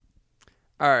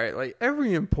all right, like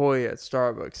every employee at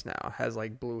Starbucks now has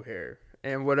like blue hair.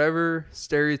 And whatever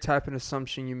stereotype and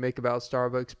assumption you make about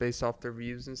Starbucks based off their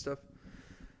views and stuff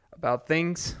about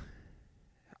things,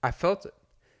 I felt it.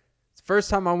 It's the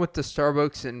first time I went to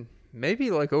Starbucks in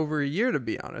maybe like over a year, to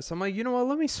be honest. I'm like, you know what?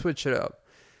 Let me switch it up.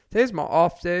 Today's my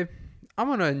off day. I'm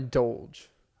going to indulge.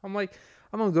 I'm like,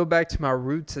 I'm going to go back to my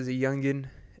roots as a youngin'.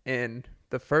 And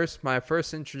my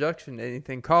first introduction to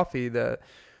anything coffee that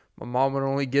my mom would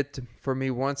only get for me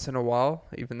once in a while,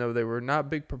 even though they were not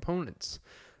big proponents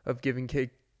of giving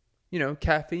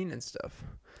caffeine and stuff.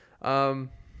 I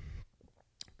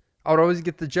would always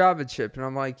get the Java chip, and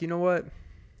I'm like, you know what?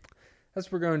 That's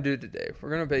what we're going to do today. We're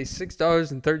going to pay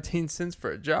 $6.13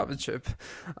 for a Java chip.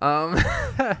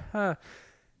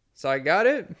 So I got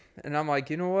it, and I'm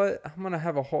like, you know what? I'm going to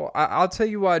have a whole... I'll tell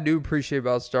you what I do appreciate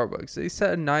about Starbucks. They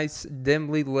set a nice,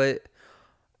 dimly lit,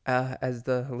 as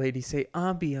the ladies say,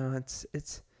 ambiance.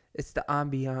 It's the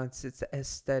ambiance. It's the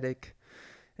aesthetic.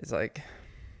 It's like...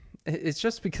 It's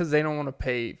just because they don't want to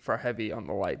pay for heavy on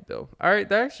the light bill. All right,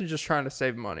 they're actually just trying to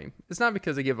save money. It's not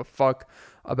because they give a fuck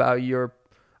about your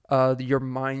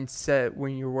mindset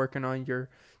when you're working on your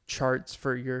charts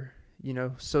for your,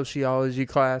 sociology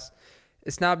class.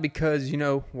 It's not because,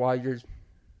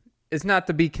 it's not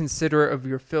to be considerate of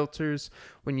your filters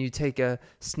when you take a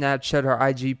Snapchat or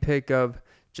IG pic of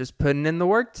just putting in the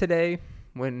work today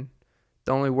when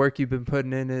the only work you've been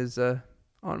putting in is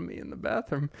on me in the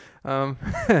bathroom.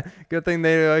 Good thing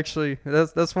they actually,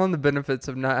 that's one of the benefits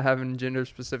of not having gender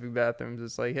specific bathrooms.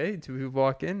 It's like, hey, two people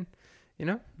walk in,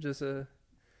 just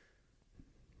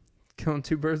killing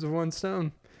two birds with one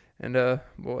stone. And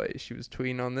boy, she was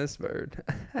tweeting on this bird.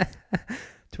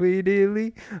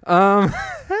 Tweedily.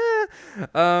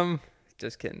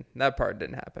 Just kidding. That part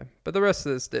didn't happen, but the rest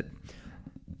of this did.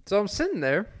 So I'm sitting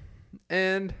there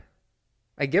and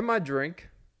I get my drink,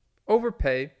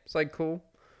 overpay. It's like, cool.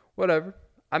 Whatever.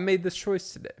 I made this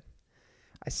choice today.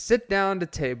 I sit down at the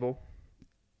table,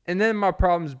 and then my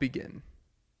problems begin.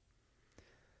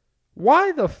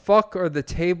 Why the fuck are the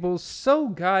tables so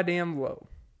goddamn low?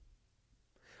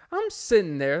 I'm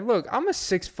sitting there. Look, I'm a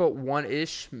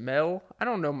 6'1"-ish male. I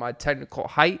don't know my technical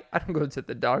height. I don't go to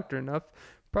the doctor enough.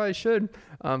 Probably should.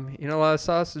 A lot of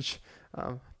sausage.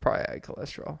 Probably high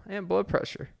cholesterol and blood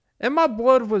pressure. And my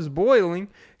blood was boiling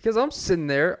because I'm sitting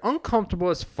there uncomfortable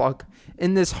as fuck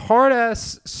in this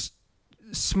hard-ass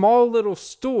small little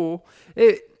stool.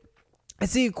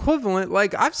 It's the equivalent.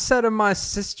 Like, I've sat in my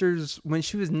sister's when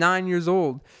she was 9 years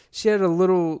old. She had a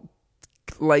little,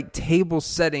 like, table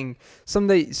setting.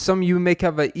 Some of you make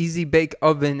have an easy bake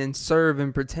oven and serve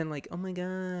and pretend like, oh, my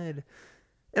God.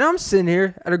 And I'm sitting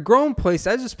here at a grown place.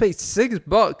 I just paid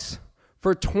 $6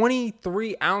 for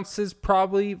 23 ounces,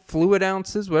 probably, fluid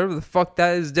ounces, whatever the fuck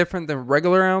that is, different than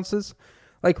regular ounces.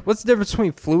 Like, what's the difference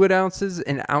between fluid ounces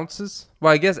and ounces?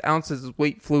 Well, I guess ounces is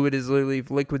weight, fluid is literally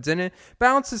liquids in it. But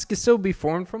ounces can still be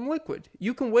formed from liquid.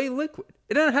 You can weigh liquid.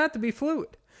 It doesn't have to be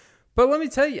fluid. But let me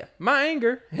tell you, my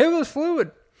anger, it was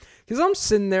fluid. Because I'm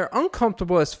sitting there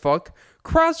uncomfortable as fuck,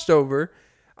 crouched over.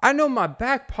 I know my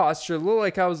back posture looked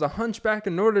like I was a hunchback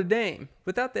of Notre Dame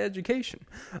without the education.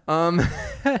 And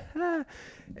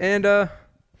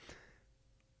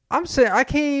I'm saying I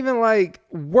can't even like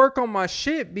work on my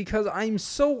shit because I'm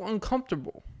so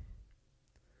uncomfortable.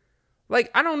 Like,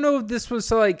 I don't know if this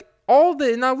was like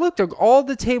and I looked, all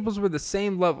the tables were the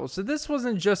same level. So this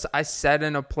wasn't just I sat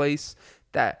in a place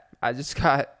that I just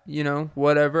got,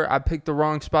 whatever. I picked the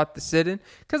wrong spot to sit in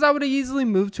because I would have easily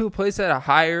moved to a place at a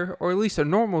higher or at least a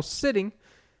normal sitting.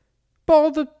 But all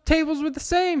the tables were the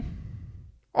same.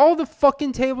 All the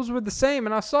fucking tables were the same,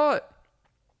 and I saw it.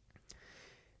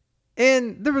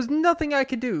 And there was nothing I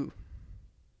could do.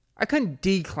 I couldn't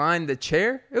decline the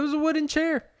chair. It was a wooden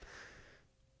chair.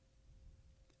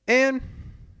 And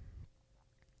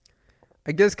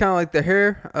I guess kind of like the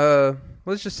hair,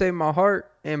 let's just say my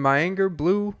heart and my anger,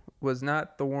 blue, was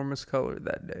not the warmest color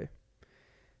that day.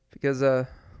 Because I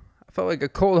felt like a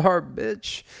cold heart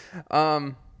bitch.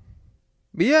 But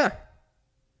yeah,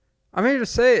 I'm here to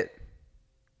say it.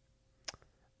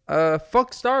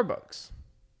 Fuck Starbucks.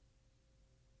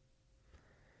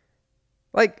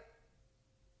 Like,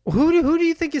 who do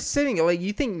you think is sitting? Like,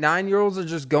 you think 9-year-olds are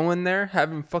just going there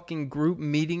having fucking group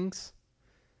meetings?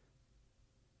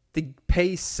 They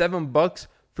pay $7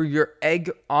 for your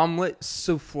egg omelet,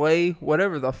 souffle,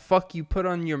 whatever the fuck you put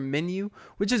on your menu.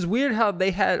 Which is weird how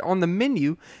they had on the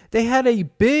menu, they had a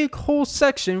big whole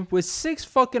section with 6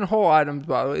 fucking whole items,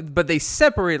 by the way. But they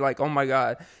separated like, oh my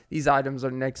god, these items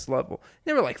are next level.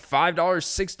 They were like $5,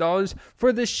 $6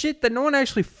 for the shit that no one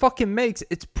actually fucking makes.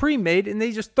 It's pre-made and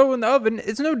they just throw in the oven.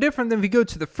 It's no different than if you go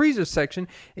to the freezer section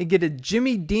and get a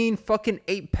Jimmy Dean fucking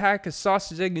 8-pack of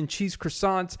sausage, egg, and cheese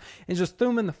croissants and just throw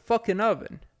them in the fucking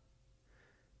oven.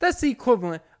 That's the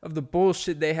equivalent of the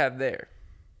bullshit they have there.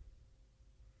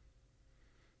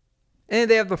 And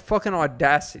they have the fucking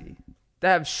audacity to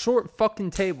have short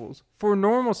fucking tables for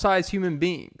normal sized human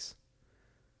beings.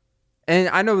 And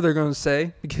I know what they're going to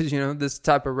say, because, this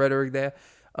type of rhetoric there.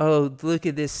 Oh, look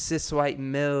at this cis white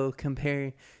male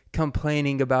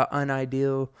complaining about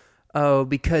unideal. Oh,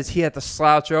 because he had to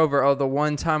slouch over. Oh, the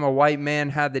one time a white man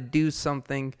had to do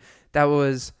something that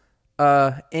was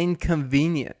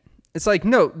inconvenient. It's like,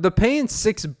 no, the paying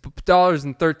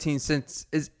 $6.13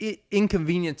 is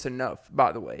inconvenience enough,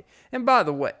 by the way. And by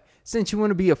the way, since you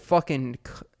want to be a fucking,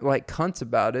 cunt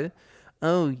about it,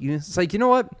 it's like, you know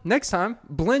what? Next time,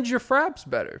 blend your fraps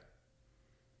better.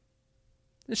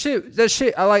 That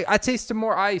shit, I tasted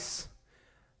more ice.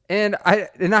 And I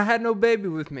had no baby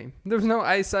with me. There was no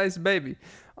ice baby.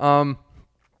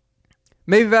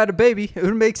 Maybe if I had a baby, it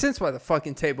would make sense why the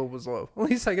fucking table was low. At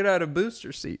least I could have had a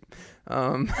booster seat.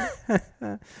 And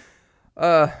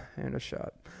a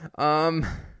shot.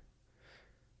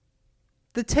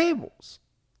 The tables.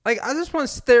 I just want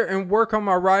to sit there and work on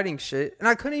my writing shit. And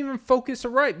I couldn't even focus to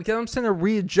write because I'm sitting there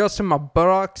readjusting my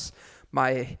buttocks,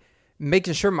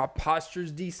 making sure my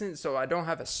posture's decent so I don't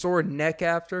have a sore neck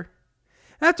after.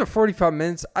 And after 45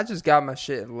 minutes, I just got my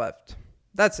shit and left.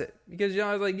 That's it. Because,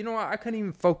 I was like, you know what? I couldn't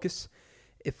even focus.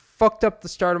 It fucked up the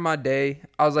start of my day.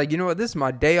 I was like, you know what? This is my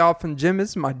day off from gym. This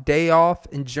is my day off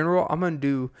in general. I'm going to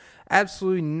do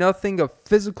absolutely nothing of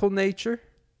physical nature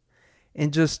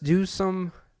and just do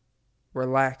some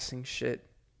relaxing shit.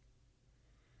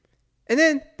 And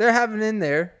then they're having in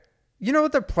there, you know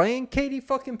what they're playing? Katy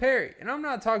fucking Perry. And I'm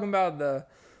not talking about the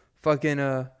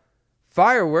fucking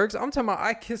fireworks. I'm talking about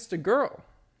I Kissed a Girl.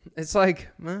 It's like,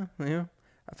 well, I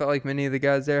felt like many of the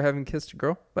guys there haven't kissed a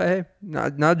girl. But hey,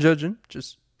 not judging,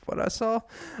 just what I saw.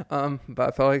 But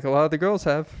I felt like a lot of the girls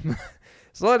have.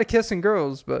 There's a lot of kissing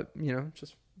girls, but,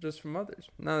 just from others.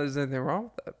 Not that there's anything wrong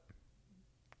with that.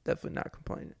 Definitely not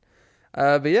complaining.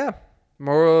 But yeah,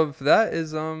 moral of that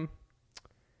is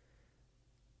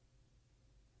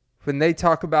when they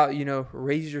talk about,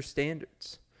 raise your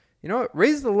standards. You know what?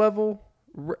 Raise the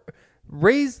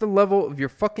level of your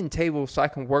fucking table so I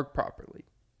can work properly.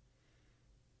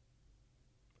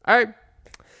 All right.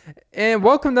 And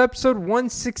welcome to episode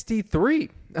 163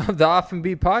 of the Off and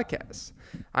Beat podcast.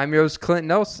 I'm your host, Clint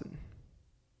Nelson.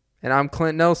 And I'm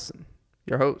Clint Nelson,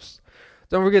 your host.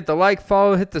 Don't forget to like,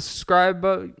 follow, hit the subscribe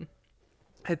button,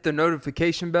 hit the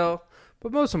notification bell.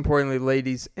 But most importantly,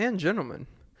 ladies and gentlemen,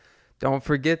 don't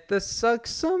forget to suck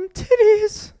some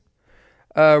titties.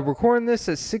 Recording this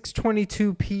at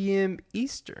 6:22 p.m.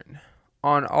 Eastern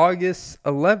on August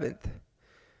 11th.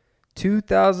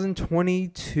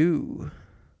 2022.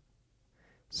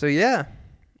 So yeah,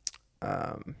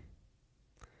 a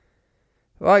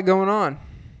lot going on.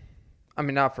 I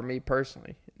mean, not for me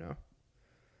personally, I'm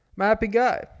a happy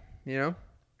guy, I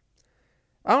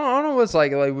don't know what's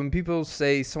like when people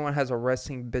say someone has a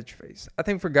resting bitch face. I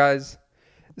think for guys,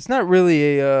 it's not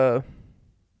really a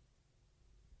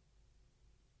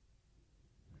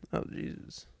oh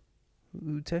Jesus,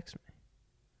 who texted me?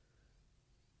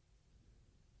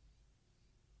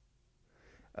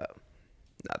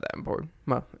 Not that important.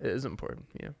 Well, it is important,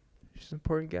 She's an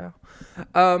important gal.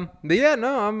 But yeah,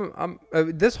 no, I'm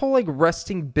this whole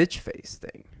resting bitch face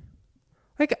thing.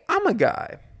 I'm a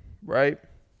guy, right?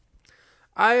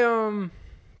 I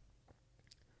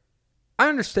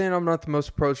understand I'm not the most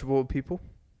approachable of people,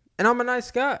 and I'm a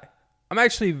nice guy. I'm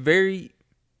actually a very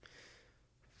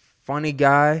funny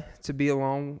guy to be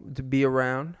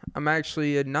around. I'm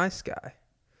actually a nice guy.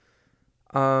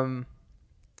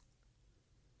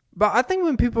 But I think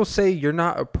when people say you're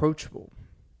not approachable,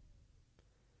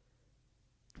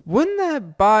 wouldn't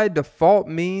that by default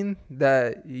mean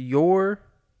that you're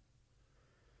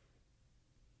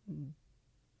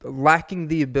lacking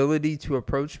the ability to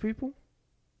approach people?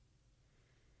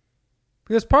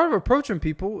 Because part of approaching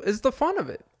people is the fun of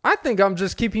it. I think I'm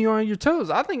just keeping you on your toes.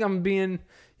 I think I'm being,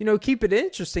 keep it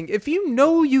interesting. If you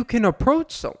know you can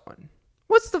approach someone,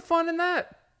 what's the fun in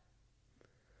that?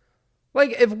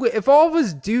 If all of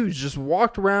us dudes just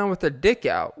walked around with a dick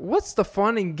out, what's the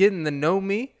fun in getting to know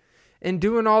me and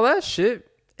doing all that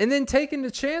shit and then taking the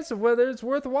chance of whether it's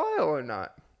worthwhile or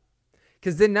not?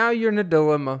 Because then now you're in a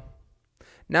dilemma.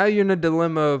 Now you're in a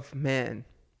dilemma of, man,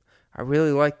 I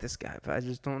really like this guy, but I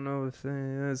just don't know if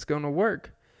it's going to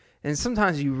work. And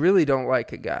sometimes you really don't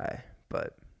like a guy,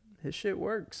 but his shit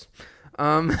works.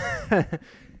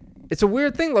 It's a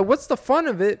weird thing. Like, what's the fun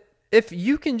of it if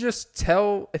you can just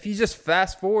tell, if you just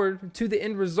fast forward to the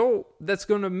end result that's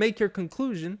going to make your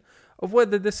conclusion of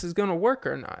whether this is going to work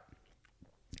or not?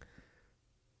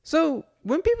 So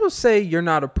when people say you're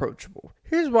not approachable,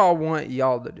 here's what I want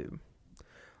y'all to do.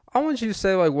 I want you to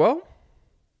say, like, well,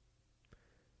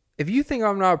 if you think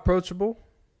I'm not approachable,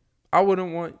 I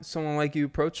wouldn't want someone like you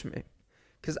approach me,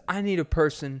 because I need a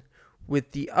person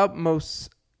with the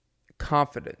utmost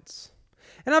confidence.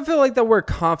 And I feel like the word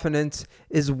confidence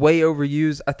is way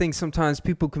overused. I think sometimes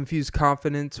people confuse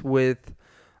confidence with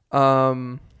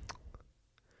a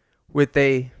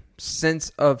sense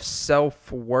of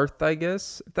self-worth, I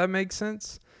guess, if that makes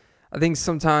sense. I think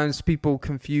sometimes people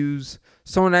confuse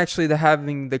someone actually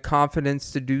having the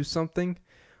confidence to do something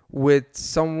with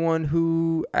someone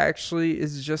who actually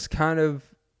is just kind of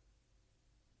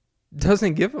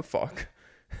doesn't give a fuck.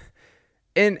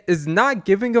 And is not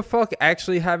giving a fuck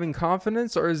actually having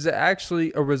confidence, or is it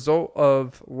actually a result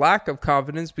of lack of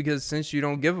confidence? Because since you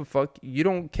don't give a fuck, you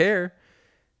don't care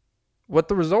what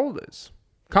the result is.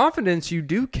 Confidence, you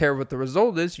do care what the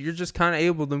result is. You're just kind of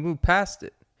able to move past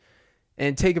it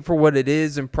and take it for what it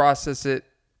is and process it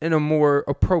in a more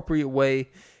appropriate way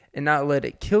and not let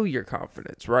it kill your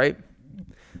confidence, right?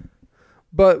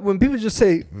 But when people just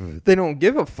say they don't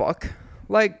give a fuck,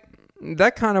 like,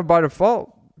 that kind of by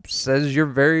default says you're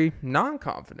very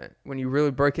non-confident when you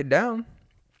really break it down.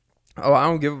 Oh, I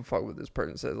don't give a fuck what this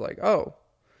person says. Like, oh,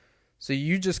 so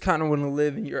you just kind of want to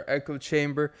live in your echo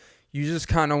chamber. You just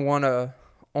kind of want to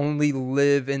only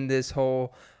live in this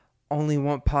whole, only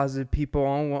want positive people,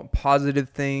 only want positive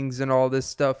things and all this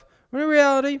stuff. When in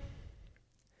reality,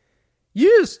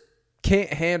 you just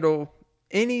can't handle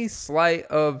any slight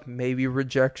of maybe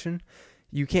rejection.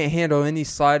 You can't handle any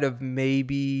slight of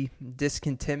maybe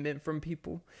discontentment from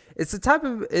people. It's the type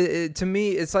of, to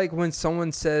me, it's like when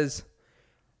someone says,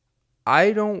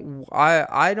 I don't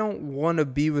want to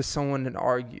be with someone and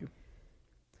argue.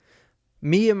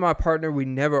 Me and my partner, we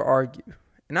never argue.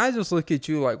 And I just look at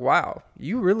you like, wow,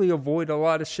 you really avoid a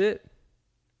lot of shit.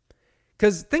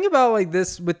 Because think about it like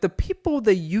this, with the people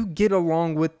that you get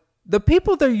along with, the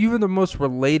people that you're the most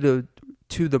related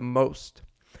to the most.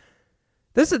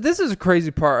 This is a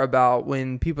crazy part about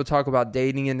when people talk about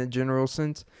dating in a general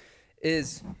sense.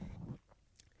 It's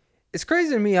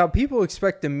crazy to me how people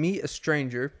expect to meet a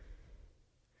stranger,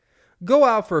 go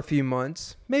out for a few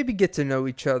months, maybe get to know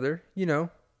each other. You know,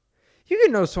 you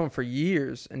can know someone for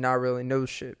years and not really know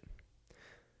shit.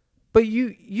 But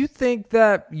you think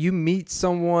that you meet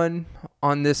someone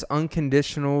on this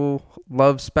unconditional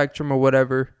love spectrum or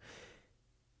whatever,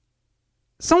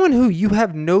 someone who you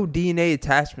have no DNA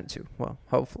attachment to. Well,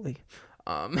 hopefully.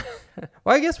 Well,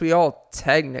 I guess we all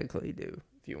technically do.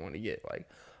 If you want to get like,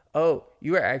 oh,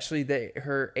 you are actually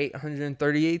her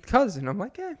 838th cousin. I'm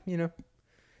like, you know,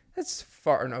 that's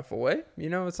far enough away. You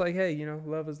know, it's like, hey, you know,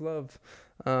 love is love.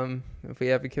 If we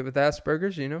have a kid with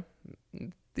Asperger's, you know,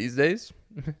 these days,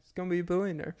 it's going to be a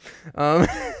billionaire.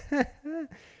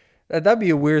 That'd be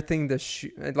a weird thing to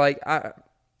shoot. Like,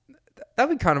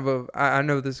 that'd be kind of I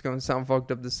know this is going to sound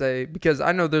fucked up to say, because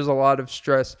I know there's a lot of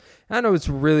stress. I know it's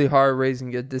really hard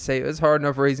raising it's hard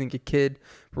enough raising a kid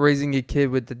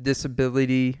with a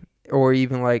disability, or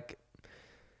even like,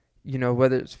 you know,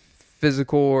 whether it's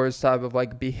physical or it's type of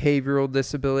like behavioral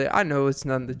disability. I know it's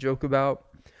nothing to joke about.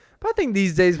 But I think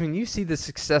these days when you see the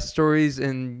success stories,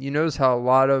 and you notice how a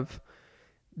lot of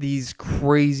these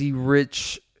crazy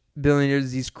rich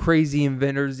billionaires, these crazy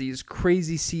inventors, these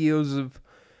crazy CEOs of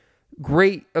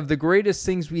the greatest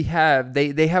things we have,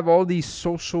 they have all these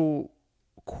social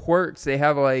quirks. They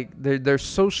have like they're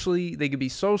socially, they could be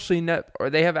socially inept,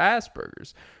 or they have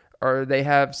Asperger's, or they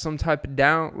have some type of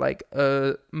Down, like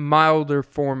a milder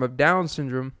form of Down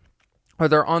syndrome, or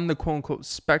they're on the quote unquote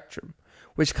spectrum,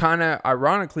 which kind of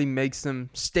ironically makes them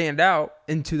stand out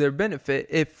into their benefit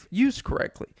if used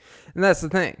correctly. And that's the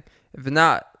thing. If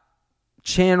not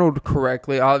channeled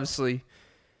correctly, obviously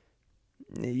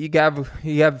you have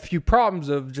a few problems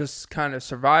of just kind of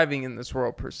surviving in this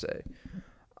world per se.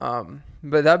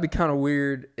 But that'd be kind of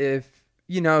weird if,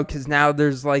 you know, because now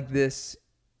there's like this,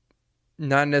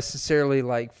 not necessarily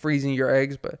like freezing your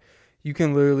eggs, but you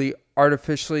can literally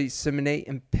artificially inseminate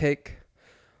and pick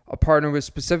a partner with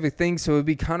specific things. So it'd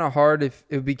be kind of hard it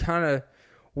would be kind of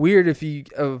weird if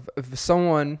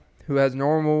someone who has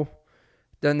normal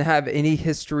doesn't have any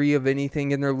history of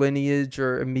anything in their lineage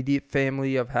or immediate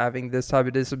family of having this type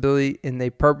of disability, and they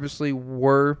purposely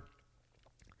were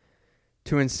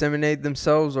to inseminate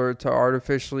themselves or to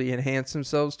artificially enhance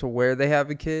themselves to where they have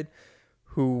a kid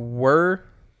who were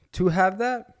to have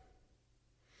that.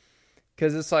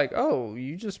 Because it's like, oh,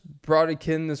 you just brought a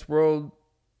kid in this world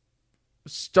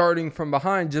starting from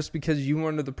behind just because you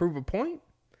wanted to prove a point.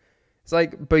 It's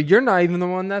like, but you're not even the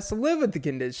one that's to live with the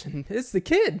condition. It's the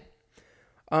kid.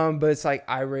 But it's like,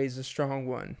 I raised a strong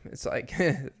one. It's like,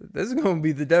 this is going to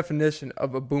be the definition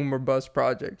of a boom or bust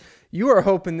project. You are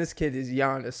hoping this kid is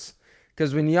Giannis.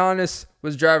 Because when Giannis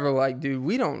was driving, like, dude,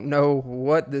 we don't know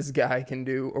what this guy can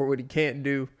do or what he can't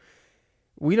do.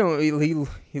 We don't.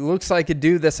 He looks like a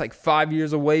dude that's like 5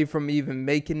 years away from even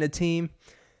making the team.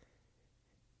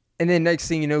 And then next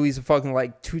thing you know, he's a fucking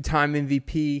like 2-time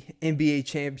MVP, NBA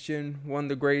champion, one of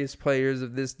the greatest players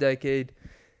of this decade.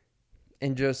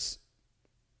 And just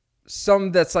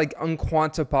some that's like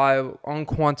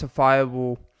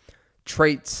unquantifiable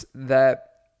traits that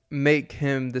make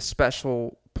him the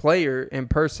special player and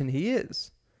person he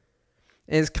is.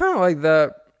 And it's kind of like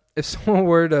that if someone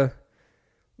were to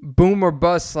boom or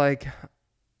bust, like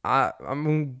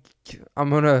I'm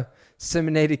gonna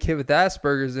inseminate a kid with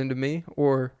Asperger's into me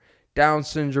or Down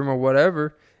syndrome or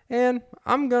whatever, and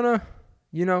I'm gonna,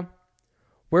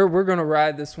 we're gonna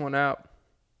ride this one out.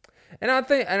 And I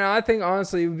think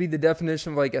honestly it would be the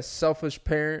definition of like a selfish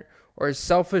parent or a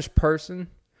selfish person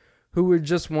who would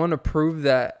just want to prove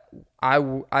that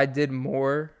I did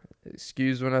more.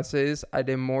 Excuse when I say this, I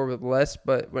did more with less.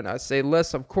 But when I say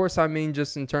less, of course I mean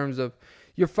just in terms of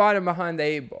you're fighting behind the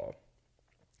 8-ball.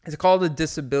 It's called a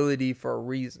disability for a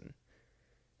reason.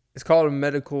 It's called a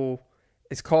medical.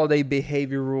 It's called a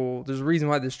behavioral. There's a reason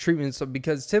why there's treatment. So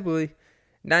because typically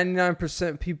 99%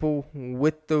 of people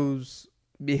with those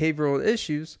behavioral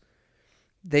issues,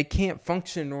 they can't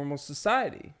function in normal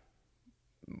society.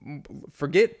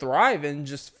 Forget thriving,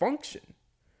 just function.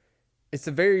 It's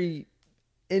a very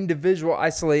individual,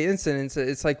 isolated incident.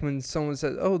 It's like when someone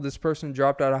says, oh, this person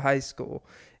dropped out of high school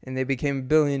and they became a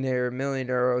billionaire,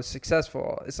 millionaire, or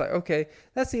successful. It's like, okay,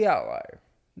 that's the outlier.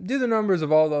 Do the numbers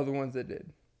of all the other ones that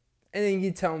did. And then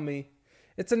you tell me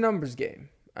it's a numbers game.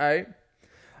 All right.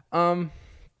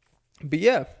 But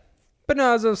yeah. But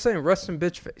no, as I was saying, rest in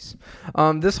bitch face.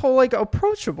 This whole like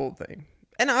approachable thing.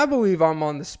 And I believe I'm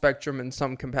on the spectrum in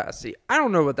some capacity. I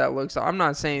don't know what that looks like. I'm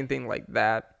not saying anything like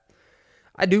that.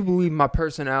 I do believe my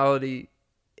personality,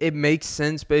 it makes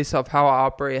sense based off how I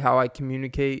operate, how I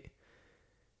communicate.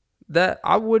 That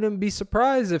I wouldn't be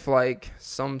surprised if like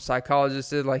some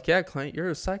psychologist did like, yeah, Clint, you're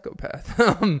a psychopath.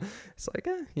 It's like,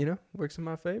 works in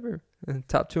my favor.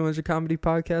 Top 200 comedy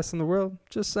podcasts in the world.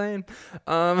 Just saying.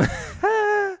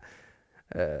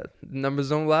 Numbers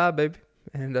don't lie, baby.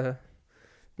 And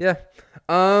yeah.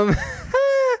 Oh,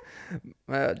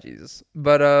 Jesus.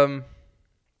 But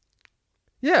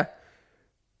yeah.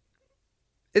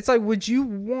 It's like, would you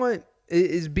want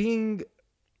is being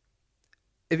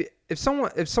if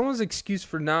someone's excuse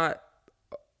for not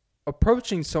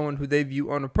approaching someone who they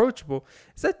view unapproachable,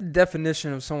 is that the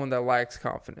definition of someone that lacks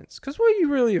confidence? Because what are you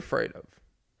really afraid of?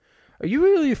 Are you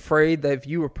really afraid that if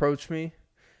you approach me,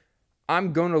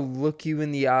 I'm going to look you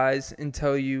in the eyes and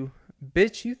tell you,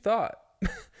 bitch, you thought.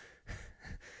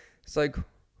 It's like,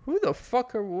 what the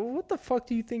fuck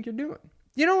do you think you're doing?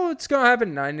 You know what's going to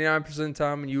happen 99% of the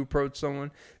time when you approach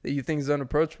someone that you think is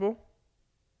unapproachable?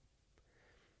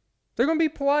 They're going to be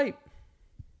polite.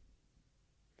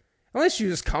 Unless you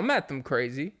just come at them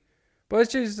crazy. But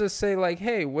let's just say like,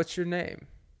 hey, what's your name?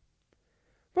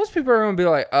 Most people are going to be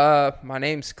like, my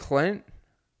name's Clint.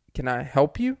 Can I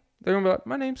help you? They're going to be like,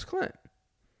 my name's Clint.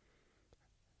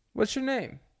 What's your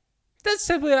name? That's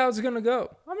simply how it's going to go.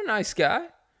 I'm a nice guy.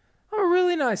 I'm a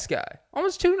really nice guy.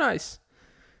 Almost too nice.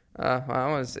 I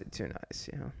want to say too nice,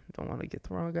 Don't want to get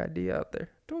the wrong idea out there.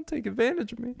 Don't take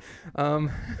advantage of me.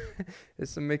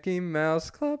 It's a Mickey Mouse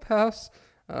Clubhouse.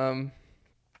 Yeah.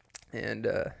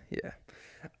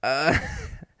 I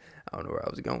don't know where I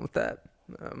was going with that.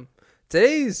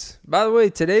 Today's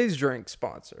drink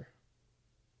sponsor,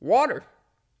 water.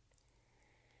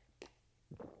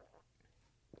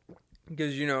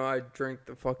 Because, I drank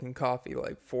the fucking coffee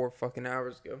like 4 fucking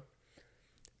hours ago.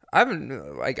 I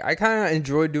kind of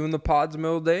enjoy doing the pods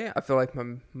middle of the day. I feel like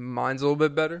my mind's a little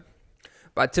bit better.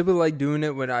 But I typically like doing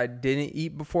it when I didn't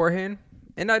eat beforehand.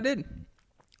 And I did.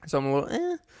 So I'm a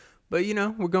little, But,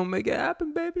 we're going to make it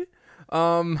happen, baby.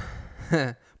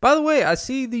 By the way, I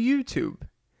see the YouTube.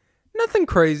 Nothing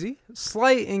crazy.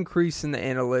 Slight increase in the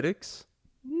analytics.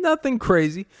 Nothing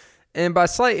crazy. And by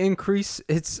slight increase,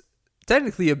 it's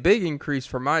technically a big increase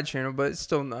for my channel, but it's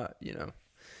still not,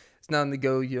 It's nothing to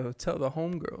go, tell the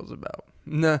homegirls about.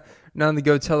 No, nothing to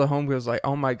go tell the homegirls like,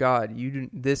 oh my God,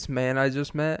 this man I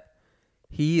just met,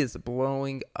 he is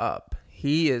blowing up.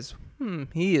 He is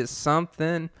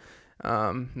something.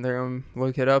 They're gonna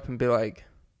look it up and be like,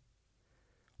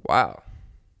 wow,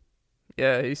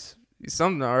 yeah, he's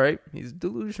something, all right. He's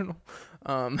delusional.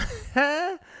 But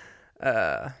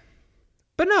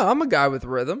no, I'm a guy with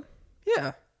rhythm.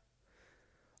 Yeah.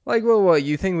 Like, well, what,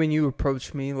 you think when you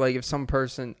approach me, like, if some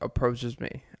person approaches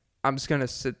me, I'm just going to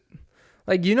sit,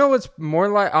 like, what's more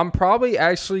like, I'm probably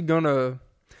actually going to,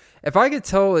 if I could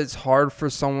tell it's hard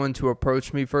for someone to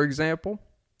approach me, for example,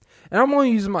 and I'm only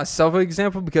using myself as an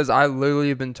example because I literally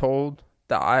have been told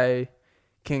that I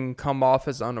can come off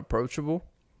as unapproachable,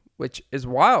 which is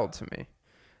wild to me.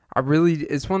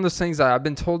 It's one of those things that I've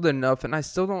been told enough, and I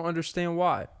still don't understand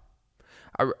why.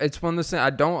 It's one of those things I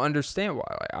don't understand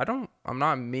why. Like, I'm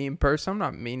not a mean person. I'm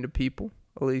not mean to people.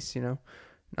 At least,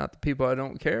 not the people I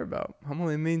don't care about. I'm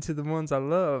only mean to the ones I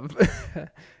love.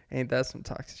 Ain't that some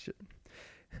toxic shit?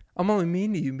 I'm only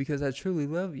mean to you because I truly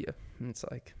love you. And it's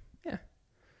like, yeah,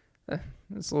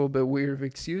 that's a little bit weird of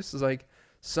excuse. It's like,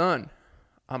 son,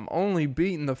 I'm only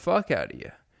beating the fuck out of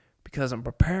you because I'm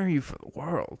preparing you for the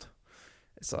world.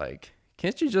 It's like,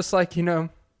 can't you just put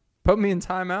me in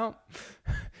timeout?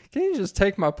 Can't you just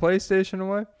take my PlayStation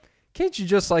away? Can't you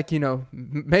just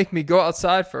make me go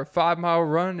outside for a 5-mile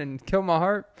run and kill my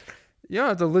heart? You don't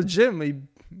have to legitimately,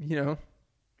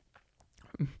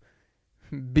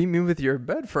 beat me with your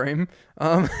bed frame.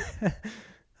 It's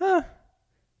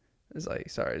like,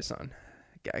 sorry, son.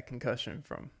 I got a concussion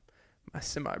from my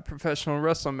semi-professional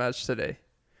wrestling match today.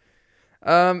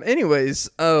 Anyways,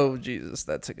 oh Jesus,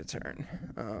 that took a turn.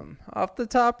 Off the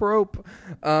top rope.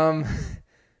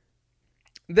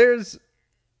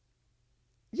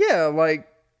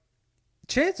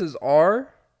 Chances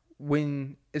are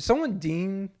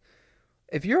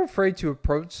if you're afraid to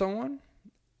approach someone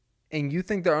and you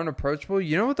think they're unapproachable,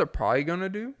 you know what they're probably going to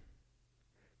do?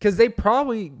 Because they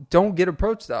probably don't get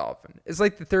approached that often. It's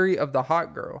like the theory of the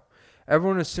hot girl.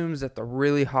 Everyone assumes that the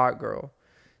really hot girl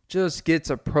just gets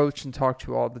approached and talked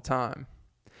to all the time.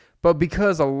 But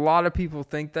because a lot of people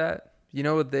think that, you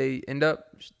know what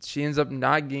she ends up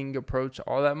not getting approached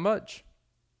all that much.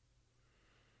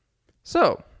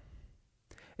 So,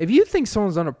 if you think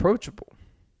someone's unapproachable,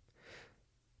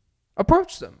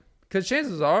 approach them. Because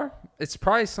chances are, it's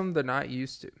probably something they're not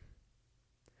used to.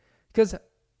 Because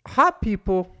hot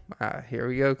people, here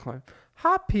we go, Clem.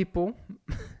 Hot people,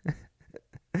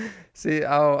 see,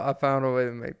 I found a way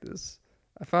to make this.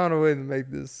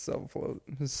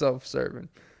 Self-serving.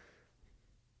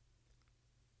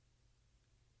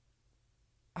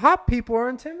 Hot people are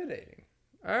intimidating.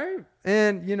 All right.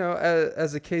 And,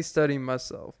 as a case study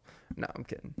myself. No, I'm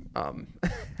kidding.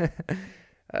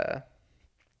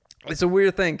 It's a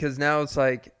weird thing because now it's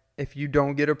like, if you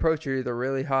don't get approached, you're either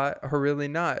really hot or really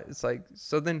not. It's like,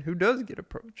 so then who does get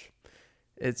approached?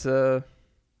 It's no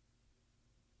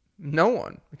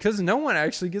one. Because no one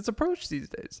actually gets approached these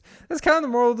days. That's kind of the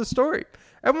moral of the story.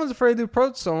 Everyone's afraid to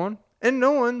approach someone, and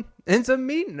no one ends up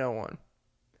meeting no one.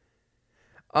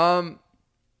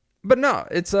 But no,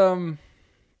 it's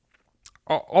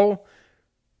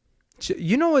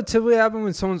you know what typically happens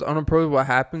when someone's unapproachable? What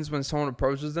happens when someone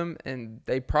approaches them and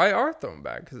they probably are thrown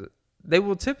back? Because they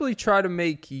will typically try to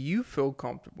make you feel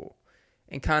comfortable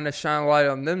and kind of shine a light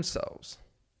on themselves.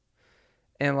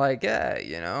 And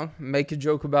make a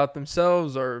joke about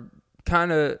themselves or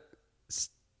kind of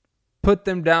put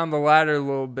them down the ladder a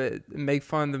little bit and make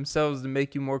fun of themselves to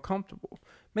make you more comfortable.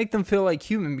 Make them feel like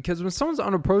human, because when someone's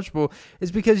unapproachable,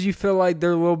 it's because you feel like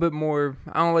they're a little bit more,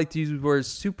 I don't like to use the word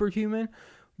superhuman,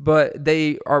 but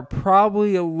they are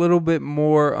probably a little bit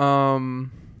more,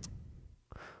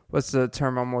 what's the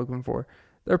term I'm looking for?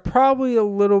 They're probably a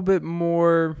little bit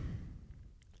more,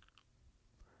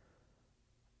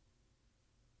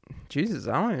 Jesus,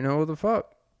 I don't even know what the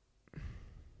fuck.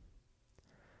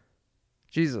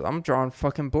 Jesus, I'm drawing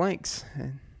fucking blanks.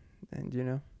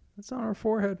 And it's on our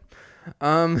forehead.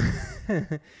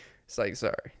 It's like,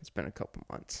 sorry, it's been a couple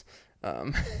months.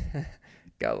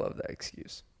 Gotta love that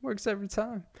excuse. Works every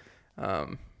time.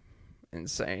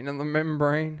 Insane in the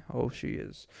membrane. Oh, she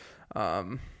is.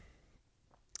 But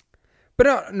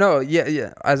no,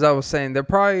 yeah. As I was saying, they're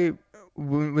probably,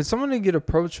 when someone didn't get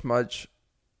approached much,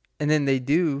 and then they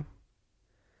do,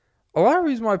 a lot of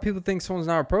reason why people think someone's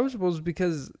not approachable is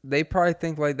because they probably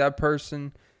think like that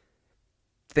person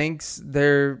thinks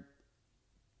they're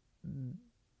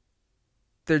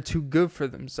too good for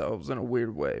themselves in a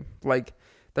weird way. Like,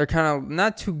 they're kind of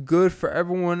not too good for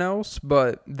everyone else,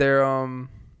 but they're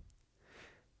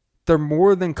they're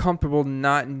more than comfortable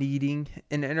not needing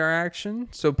an interaction.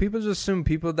 So people just assume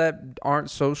people that aren't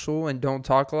social and don't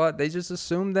talk a lot, they just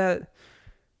assume that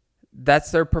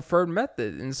that's their preferred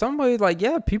method. In some way, like,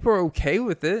 yeah, people are okay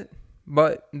with it,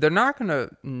 but they're not going to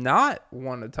not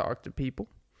want to talk to people.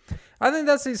 I think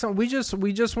that's something we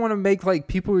just want to make, like,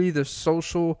 people are either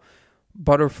social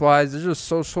butterflies, they're just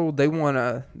social,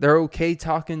 they're okay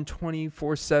talking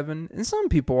 24/7, and some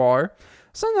people are.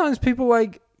 Sometimes people,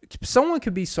 like, someone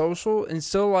could be social and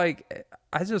still, like,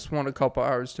 I just want a couple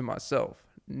hours to myself.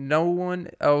 No one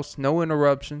else, no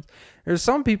interruptions. There's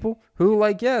some people who,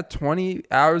 like, 20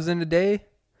 hours in a day,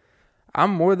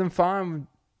 I'm more than fine with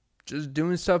just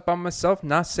doing stuff by myself,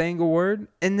 not saying a word.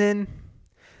 And then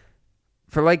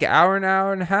for like an hour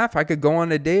and a half, I could go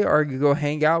on a date, or I could go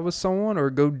hang out with someone, or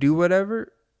go do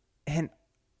whatever. And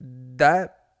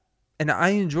I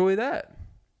enjoy that.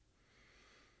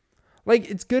 Like,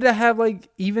 it's good to have, like,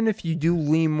 even if you do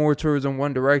lean more towards in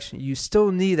one direction, you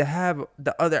still need to have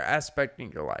the other aspect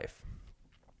in your life.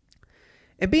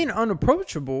 And being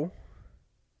unapproachable,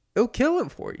 it'll kill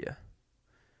it for you.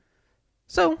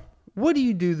 So, what do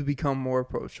you do to become more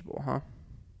approachable, huh?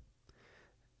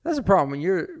 That's a problem.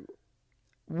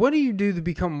 What do you do to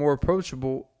become more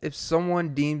approachable if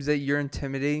someone deems that you're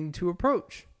intimidating to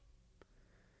approach?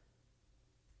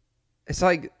 It's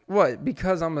like, what?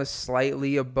 Because I'm a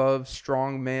slightly above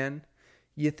strong man,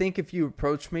 you think if you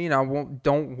approach me and I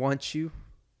don't want you,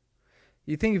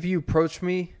 you think if you approach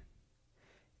me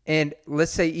and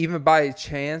let's say even by a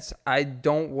chance I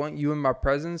don't want you in my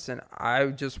presence and I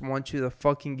just want you to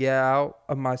fucking get out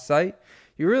of my sight,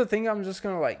 you really think I'm just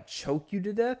going to, like, choke you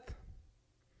to death?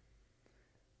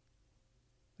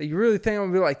 Like, you really think I'm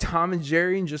going to be like Tom and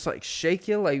Jerry and just, like, shake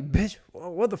you? Like, bitch,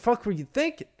 what the fuck were you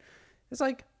thinking? It's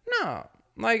like, no.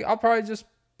 Like, I'll probably just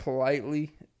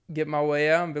politely get my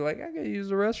way out and be like, I gotta use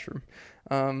the restroom.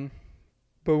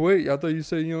 But wait, I thought you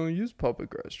said you don't use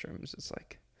public restrooms. It's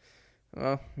like,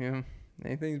 well,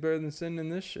 anything's better than sitting in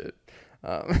this shit.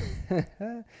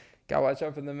 Gotta watch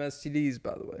out for them STDs,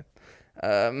 by the way.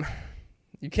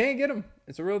 You can't get them.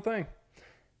 It's a real thing.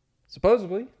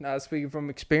 Supposedly, not speaking from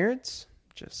experience,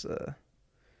 just,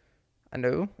 I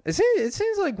know. It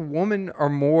seems like women are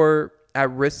more at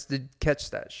risk to catch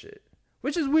that shit.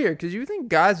 Which is weird, because you think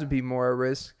guys would be more at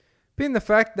risk, being the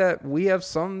fact that we have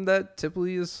some that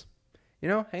typically is,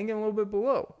 hanging a little bit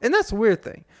below. And that's the weird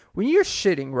thing. When you're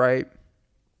shitting, right?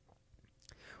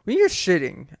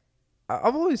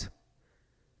 I've always,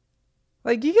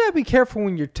 like, you gotta be careful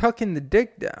when you're tucking the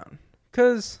dick down.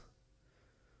 Because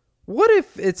what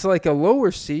if it's like a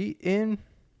lower seat and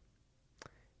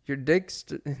your dick's,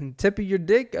 tip of your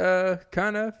dick,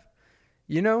 kind of,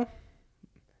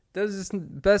 does this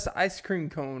best ice cream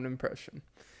cone impression.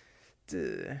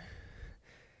 Duh.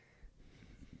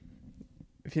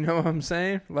 If you know what I'm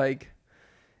saying? Like,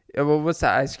 well, what's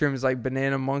that ice cream? It's like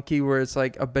Banana Monkey, where it's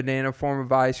like a banana form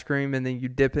of ice cream, and then you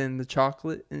dip it in the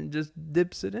chocolate, and it just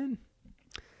dips it in.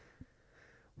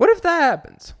 What if that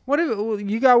happens? What if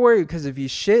you got worried? Because if you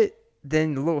shit,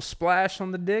 then the little splash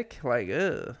on the dick, like,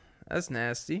 ugh, that's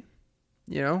nasty.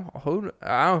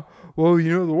 The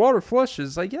water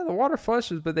flushes. Like, yeah, the water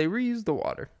flushes, but they reuse the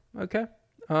water. Okay?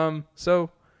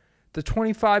 So the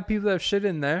 25 people that have shit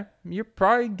in there, you're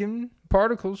probably getting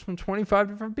particles from 25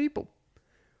 different people.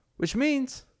 Which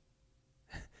means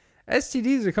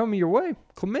STDs are coming your way.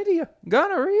 Chlamydia,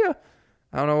 gonorrhea.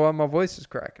 I don't know why my voice is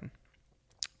cracking.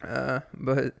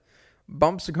 But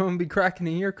bumps are going to be cracking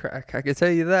in your crack. I can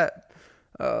tell you that.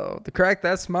 The crack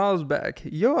that smiles back.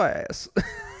 Your ass.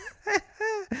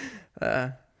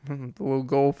 The little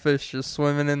goldfish just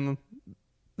swimming in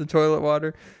the toilet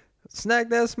water. Snack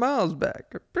that smiles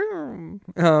back.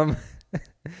 That'd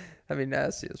be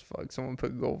nasty as fuck. Someone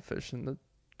put goldfish in the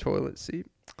toilet seat.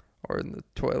 Or in the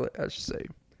toilet, I should say.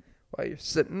 While you're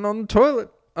sitting on the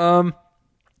toilet.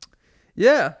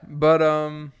 Yeah, but I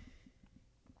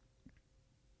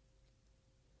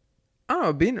don't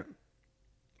know, Beaner.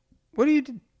 What do you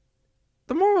do?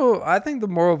 I think the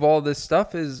moral of all this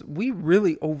stuff is we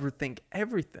really overthink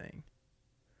everything.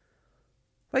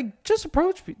 Like, just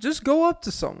approach people. Just go up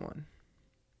to someone.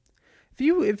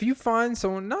 If you find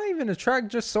someone, not even attract,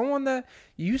 just someone that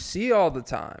you see all the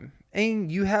time, and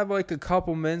you have like a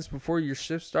couple minutes before your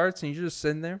shift starts, and you're just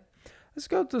sitting there, let's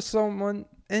go up to someone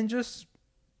and just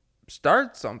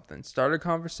start something. Start a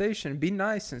conversation. Be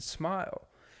nice and smile.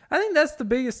 I think that's the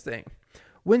biggest thing.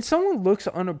 When someone looks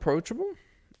unapproachable,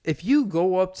 if you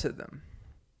go up to them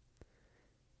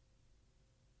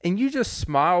and you just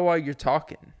smile while you're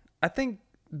talking, I think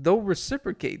they'll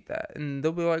reciprocate that and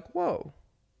they'll be like, whoa.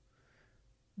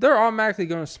 They're automatically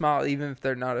going to smile even if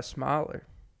they're not a smiler.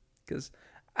 Because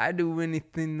I do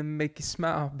anything to make you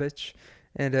smile, bitch.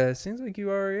 And seems like you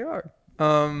already are.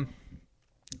 And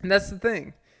that's the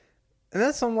thing. And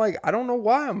that's I'm like, I don't know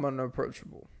why I'm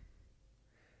unapproachable.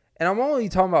 And I'm only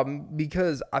talking about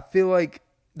because I feel like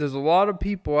there's a lot of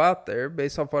people out there,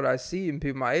 based off what I see in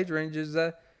people my age ranges,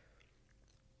 that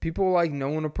people like no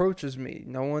one approaches me.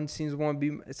 No one seems to want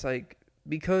to be. It's like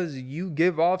because you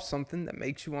give off something that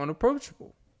makes you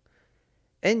unapproachable.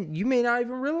 And you may not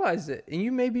even realize it. And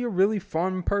you may be a really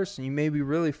fun person. You may be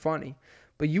really funny.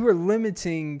 But you are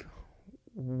limiting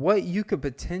what you could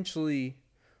potentially,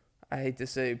 I hate to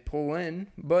say pull in,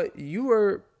 but you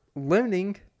are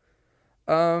limiting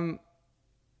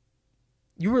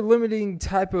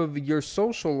type of your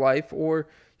social life or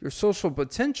your social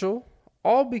potential,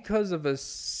 all because of a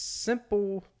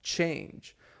simple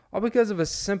change. All because of a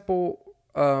simple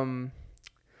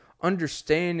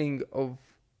understanding of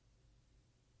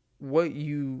what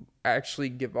you actually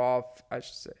give off, I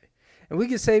should say. And we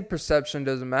could say perception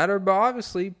doesn't matter, but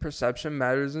obviously perception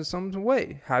matters in some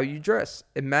way. How you dress,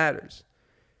 it matters.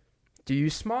 Do you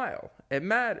smile? It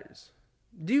matters.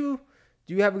 Do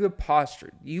you have a good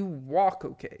posture? Do you walk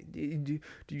okay? Do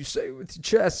you say it with your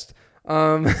chest?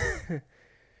 The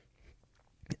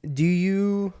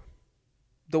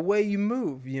way you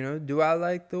move, do I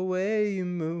like the way you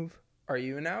move? Are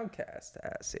you an outcast?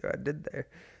 See what I did there.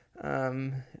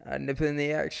 I nip in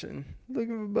the action.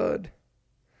 Looking for bud.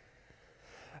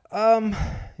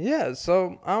 Yeah,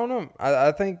 so I don't know.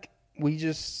 I think we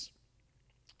just,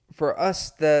 for us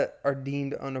that are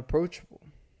deemed unapproachable,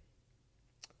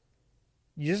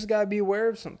 you just gotta be aware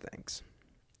of some things.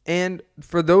 And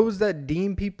for those that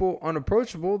deem people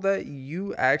unapproachable that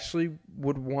you actually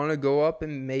would want to go up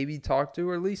and maybe talk to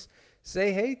or at least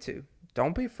say hey to,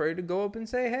 don't be afraid to go up and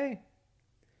say hey.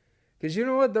 Because you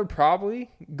know what? They're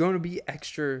probably going to be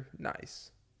extra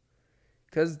nice.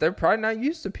 Because they're probably not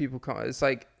used to people coming. It's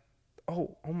like,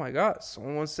 oh my God,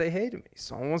 someone wants to say hey to me.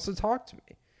 Someone wants to talk to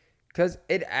me. Because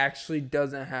it actually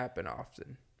doesn't happen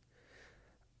often.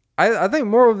 I think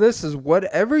more of this is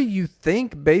whatever you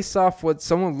think based off what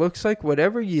someone looks like,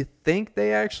 whatever you think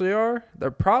they actually are, they're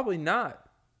probably not.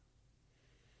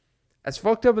 As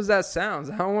fucked up as that sounds,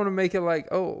 I don't want to make it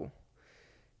like, oh,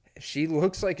 if she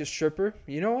looks like a stripper,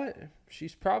 you know what?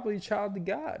 She's probably a child of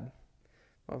God.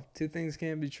 Well, two things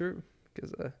can't be true.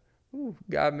 Because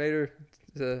God made her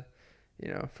to,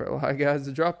 for a lot of guys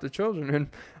to drop their children.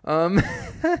 And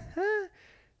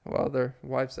while their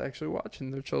wife's actually watching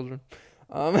their children.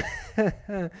 Oh,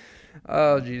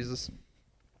 Jesus.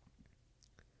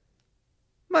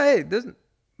 But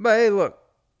hey, look.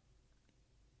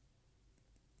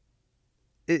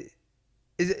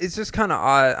 It's just kind of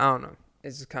odd. I don't know.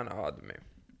 It's just kind of odd to me.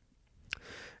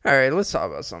 All right, let's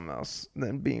talk about something else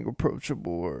than being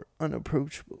approachable or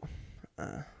unapproachable.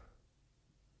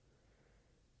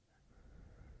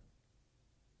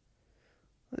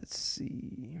 Let's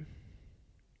see.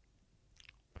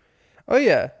 Oh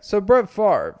yeah, so Brett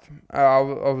Favre. I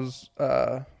was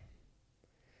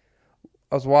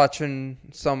watching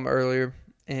some earlier,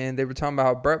 and they were talking about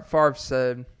how Brett Favre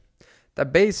said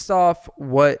that based off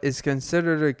what is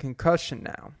considered a concussion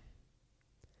now,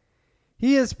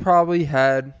 he has probably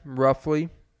had roughly,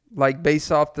 like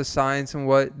based off the science and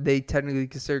what they technically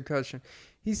consider concussion.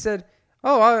 He said,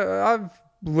 "Oh, I've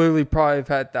literally probably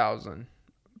had thousands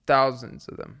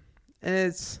of them,"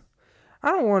 and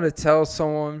I don't want to tell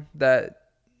someone that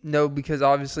no, because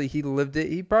obviously he lived it.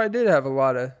 He probably did have a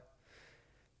lot of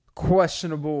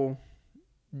questionable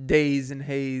days and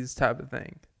haze type of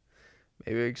thing.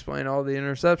 Maybe explain all the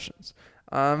interceptions.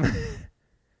 But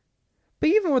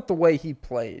even with the way he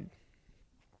played,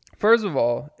 first of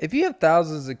all, if you have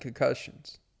thousands of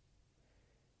concussions,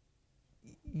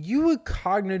 you would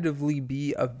cognitively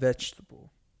be a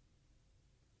vegetable.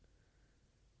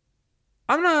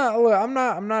 I'm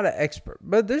not an expert,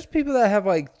 but there's people that have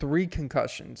like 3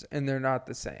 concussions and they're not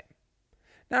the same.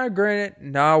 Now, granted,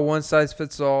 not one size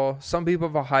fits all. Some people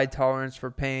have a high tolerance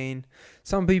for pain.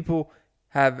 Some people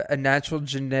have a natural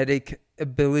genetic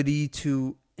ability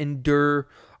to endure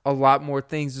a lot more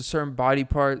things, a certain body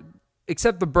part,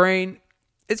 except the brain.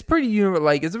 It's pretty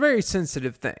it's a very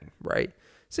sensitive thing, right?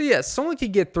 So yes, someone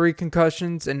could get 3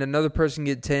 concussions and another person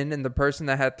get 10, and the person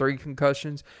that had 3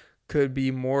 concussions could be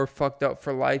more fucked up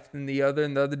for life than the other,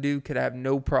 and the other dude could have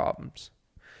no problems.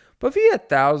 But if you had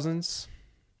thousands,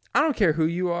 I don't care who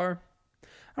you are.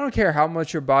 I don't care how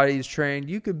much your body is trained.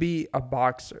 You could be a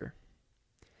boxer,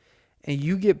 and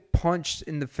you get punched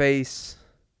in the face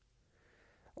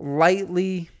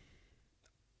lightly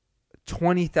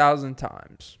 20,000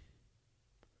 times.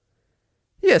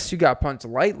 Yes, you got punched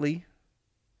lightly.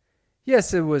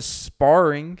 Yes, it was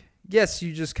sparring. Yes,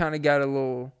 you just kind of got a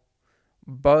little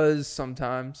buzz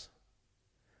sometimes,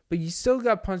 but you still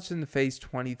got punched in the face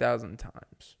 20,000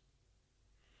 times.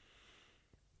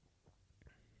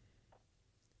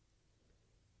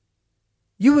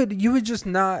 You would just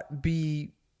not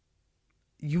be.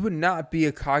 You would not be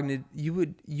a cognitive. You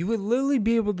would literally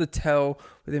be able to tell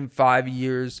within 5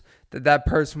 years that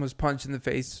person was punched in the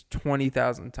face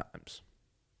 20,000 times.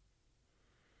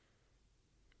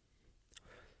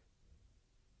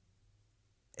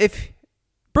 If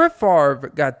Brett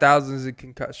Favre got thousands of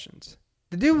concussions,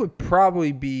 the dude would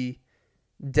probably be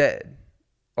dead.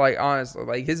 Like, honestly,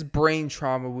 like, his brain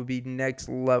trauma would be next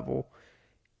level.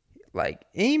 Like,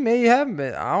 he may have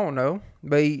been, I don't know,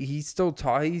 but he's still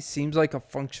taught. He seems like a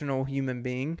functional human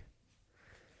being.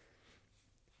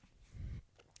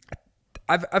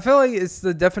 I feel like it's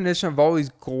the definition of always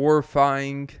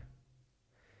glorifying.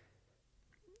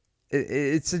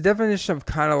 It's the definition of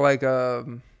kind of like a,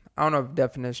 I don't know if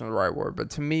definition is the right word, but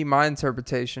to me, my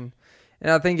interpretation,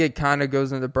 and I think it kind of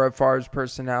goes into Brett Favre's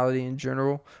personality in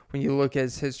general. When you look at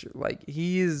his history, like,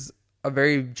 he's a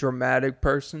very dramatic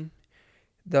person.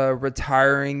 The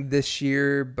retiring this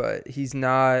year, but he's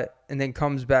not, and then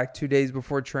comes back 2 days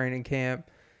before training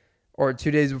camp or 2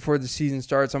 days before the season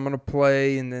starts. I'm going to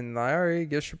play, and then, all right,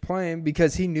 guess you're playing,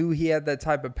 because he knew he had that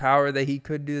type of power that he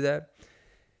could do that.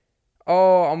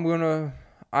 Oh, I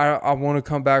want to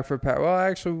come back for Pat. Well,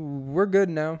 actually, we're good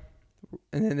now.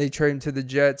 And then they trade him to the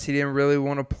Jets. He didn't really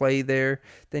want to play there.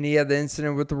 Then he had the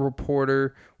incident with the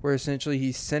reporter where essentially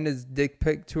he sent his dick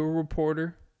pic to a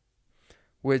reporter,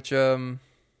 which, wasn't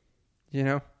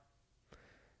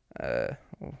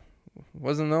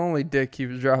the only dick he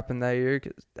was dropping that year,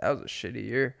 because that was a shitty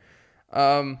year.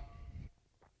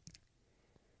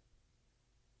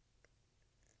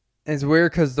 It's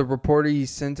weird because the reporter he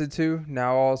sent it to,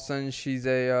 now all of a sudden she's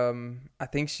I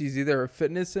think she's either a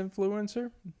fitness influencer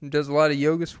who does a lot of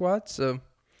yoga squats, so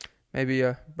maybe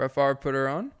Brett Favre put her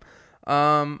on.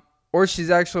 Or she's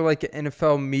actually like an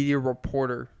NFL media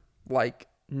reporter, like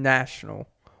national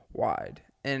wide.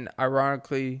 And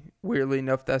ironically, weirdly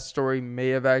enough, that story may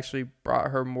have actually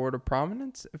brought her more to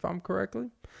prominence, if I'm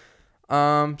correctly.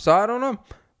 So I don't know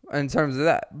in terms of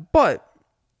that. But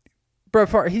Brett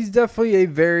Favre, he's definitely a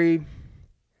very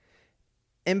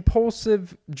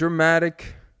impulsive,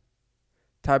 dramatic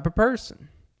type of person.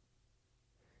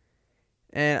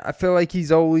 And I feel like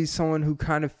he's always someone who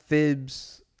kind of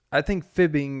fibs. I think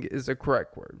fibbing is the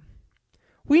correct word.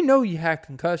 We know you had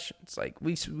concussions. Like,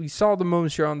 we saw the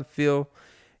moments you're on the field.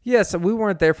 Yes, we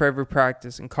weren't there for every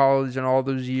practice in college and all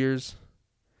those years.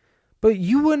 But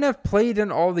you wouldn't have played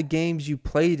in all the games you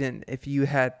played in if you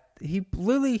had. He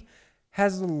literally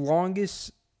has the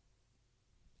longest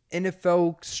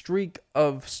NFL streak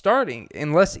of starting,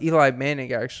 unless Eli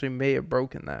Manning actually may have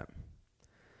broken that.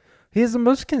 He has the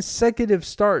most consecutive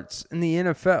starts in the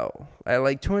NFL at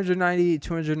like 298,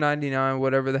 299,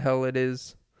 whatever the hell it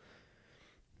is.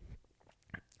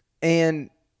 And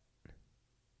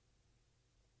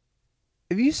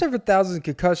if you suffered thousands of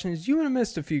concussions, you would have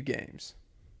missed a few games.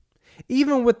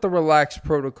 Even with the relaxed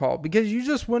protocol, because you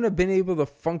just wouldn't have been able to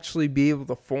functionally be able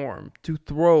to form, to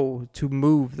throw, to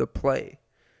move the play.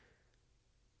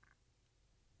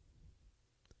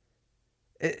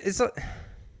 It's like,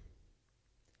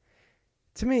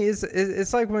 to me,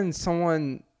 it's like when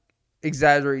someone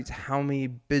exaggerates how many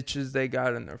bitches they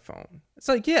got in their phone. It's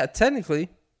like, yeah, technically,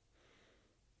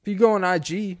 if you go on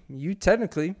IG, you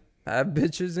technically have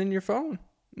bitches in your phone.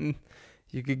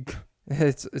 You could.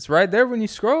 It's right there when you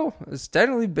scroll. It's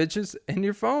technically bitches in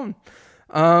your phone.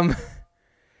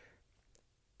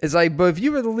 It's like, but if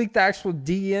you were to leak the actual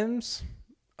DMs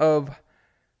of,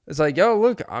 it's like, yo,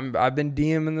 look, I've been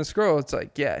DMing this girl. It's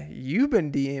like, yeah, you've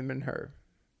been DMing her.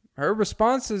 Her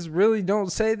responses really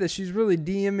don't say that she's really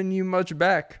DMing you much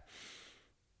back.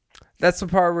 That's the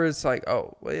part where it's like,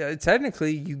 oh, well, yeah,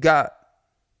 technically you got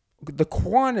the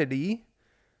quantity,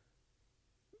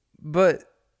 but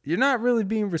you're not really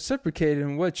being reciprocated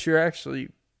in what you're actually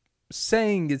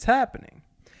saying is happening.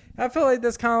 I feel like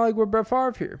that's kind of like with Brett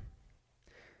Favre here.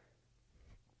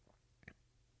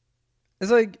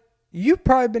 It's like, you've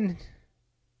probably been...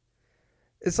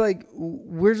 It's like,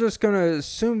 we're just going to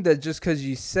assume that just because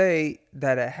you say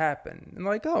that it happened. And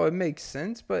like, oh, it makes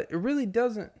sense, but it really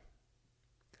doesn't.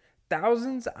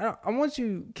 Thousands? I want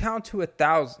you to count to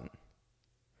 1,000.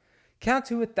 Count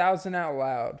to 1,000 out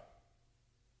loud.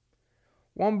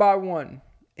 One by one.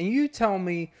 And you tell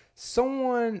me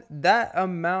someone that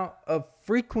amount of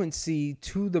frequency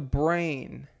to the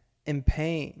brain in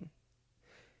pain.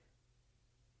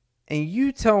 And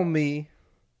you tell me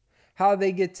how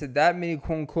they get to that many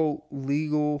quote unquote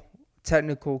legal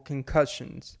technical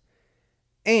concussions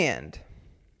And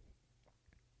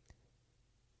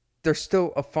they're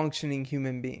still a functioning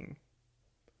human being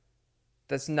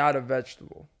that's not a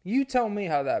vegetable. You tell me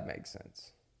how that makes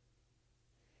sense.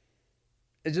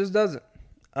 It just doesn't.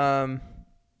 Yeah.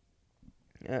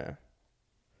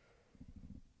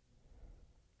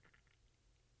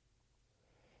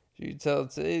 You can tell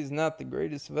today's not the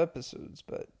greatest of episodes,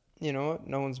 but you know what?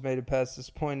 No one's made it past this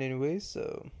point anyway,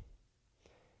 so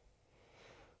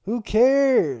who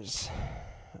cares?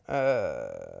 And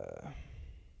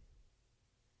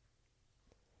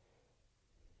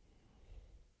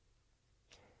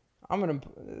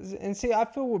see, I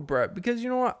feel with Brett because you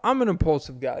know what? I'm an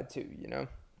impulsive guy too, you know?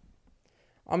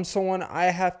 I'm someone I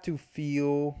have to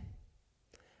feel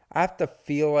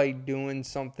like doing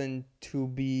something to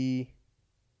be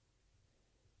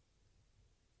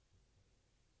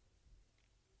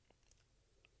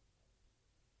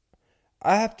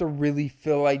I have to really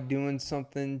feel like doing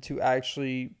something to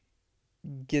actually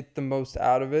get the most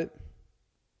out of it.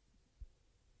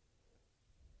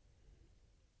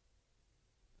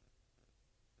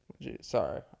 Gee,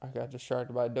 sorry, I got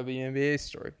distracted by a WNBA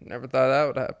story. Never thought that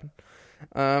would happen.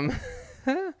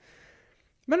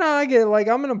 But no, I get it. Like,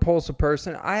 I'm an impulsive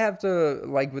person. I have to,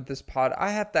 like, with this pod, I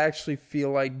have to actually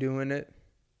feel like doing it.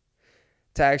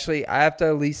 I have to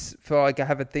at least feel like I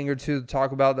have a thing or two to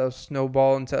talk about that'll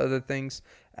snowball into other things.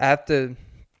 I have to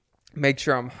make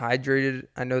sure I'm hydrated.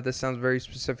 I know this sounds very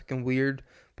specific and weird,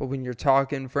 but when you're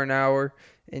talking for an hour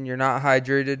and you're not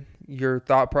hydrated, your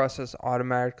thought process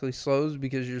automatically slows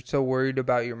because you're so worried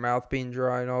about your mouth being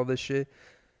dry and all this shit.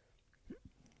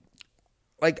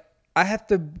 Like, I have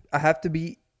to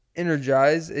be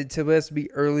energized. It typically has to be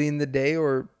early in the day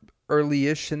or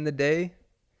early-ish in the day.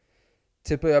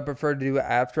 Typically, I prefer to do it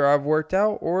after I've worked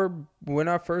out or when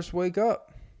I first wake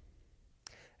up.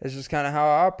 It's just kind of how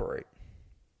I operate.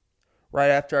 Right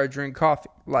after I drink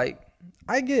coffee. Like,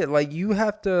 I get, like, you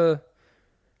have to...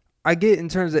 I get in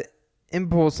terms of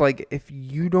impulse, like, if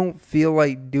you don't feel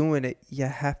like doing it, you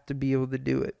have to be able to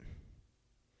do it.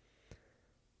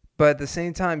 But at the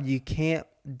same time, you can't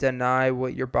deny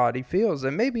what your body feels.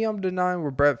 And maybe I'm denying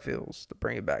what Brett feels, to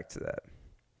bring it back to that.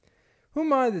 Who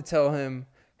am I to tell him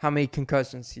how many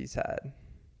concussions he's had?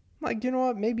 Like, you know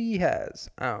what? Maybe he has.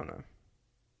 I don't know.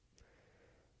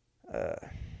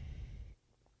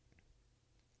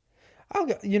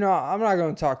 I'm not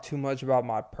going to talk too much about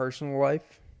my personal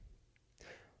life.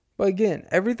 But again,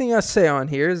 everything I say on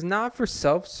here is not for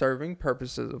self-serving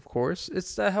purposes, of course.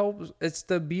 It's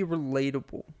to be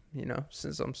relatable, you know,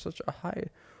 since I'm such a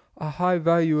high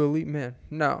value elite man.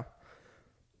 No.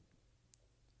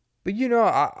 But you know,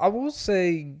 I will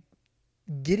say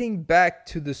getting back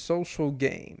to the social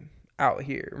game out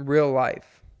here in real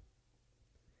life.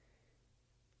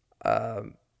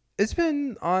 It's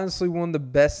been honestly one of the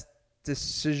best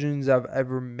decisions I've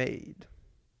ever made.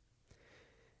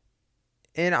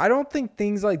 And I don't think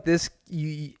things like this,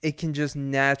 it can just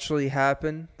naturally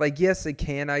happen. Like, yes, it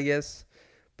can, I guess.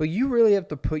 But you really have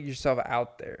to put yourself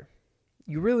out there.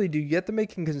 You really do. You have to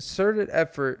make a concerted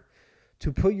effort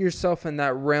to put yourself in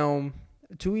that realm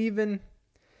to even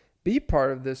be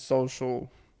part of this social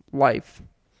life.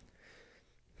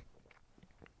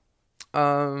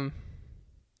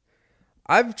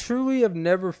 I've truly have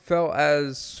never felt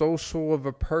as social of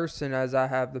a person as I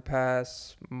have the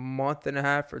past month and a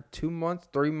half or 2 months,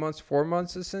 3 months, 4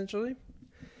 months essentially.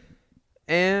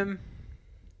 And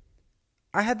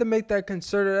I had to make that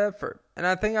concerted effort. And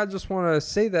I think I just want to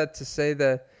say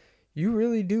that you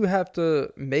really do have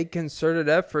to make concerted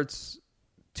efforts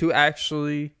to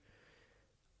actually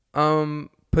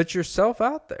put yourself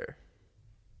out there.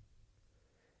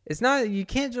 You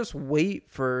can't just wait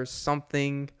for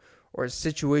something or a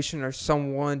situation or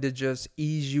someone to just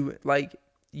ease you. Like,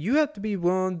 you have to be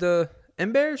willing to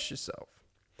embarrass yourself.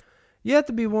 You have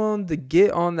to be willing to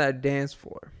get on that dance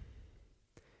floor.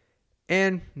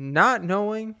 And not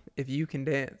knowing if you can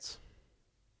dance.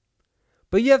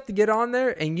 But you have to get on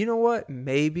there, and you know what?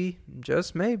 Maybe,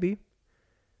 just maybe,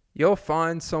 you'll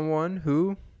find someone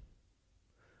who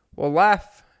will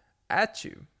laugh at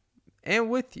you and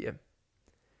with you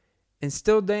and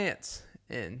still dance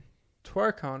and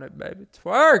twerk on it, baby.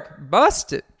 Twerk.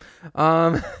 Bust it.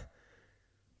 But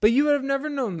you would have never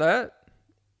known that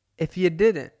if you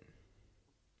didn't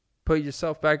put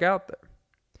yourself back out there.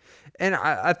 And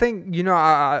I think, you know,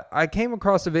 I came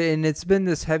across of it, and it's been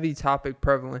this heavy topic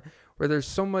prevalent where there's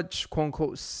so much, quote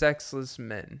unquote, sexless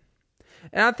men.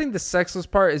 And I think the sexless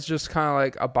part is just kind of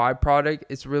like a byproduct.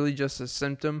 It's really just a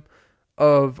symptom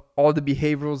of all the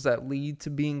behaviorals that lead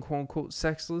to being, quote unquote,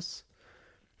 sexless.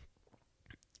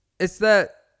 It's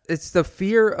the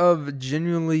fear of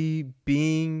genuinely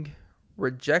being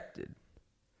rejected.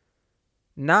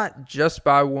 Not just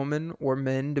by women or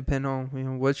men, depending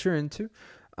on what you're into.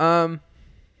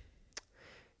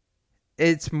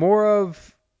 It's more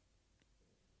of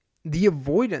the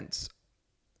avoidance.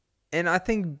 And I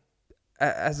think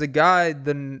as a guy,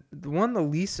 the one of the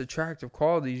least attractive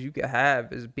qualities you could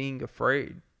have is being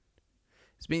afraid.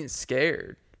 It's being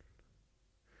scared.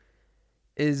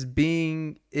 Is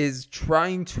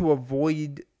trying to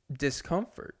avoid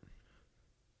discomfort.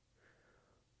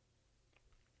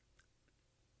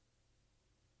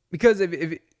 Because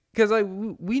because like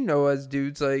we know as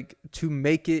dudes, like, to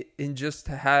make it and just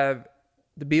to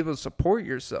be able to support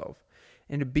yourself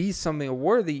and to be something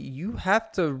worthy, you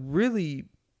have to really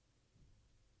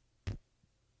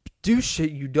do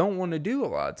shit you don't want to do a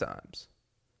lot of times.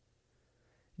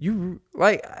 You,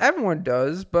 like, everyone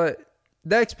does, but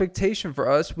the expectation for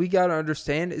us, we got to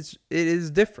understand it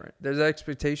is different. There's an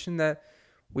expectation that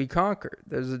we conquer.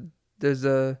 There's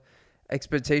a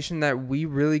expectation that we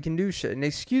really can do shit. And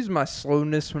excuse my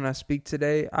slowness when I speak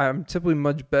today. I'm typically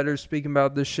much better speaking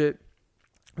about this shit.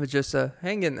 But just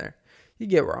hang in there. You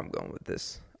get where I'm going with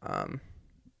this.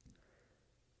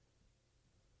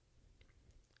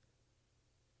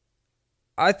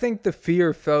 I think the fear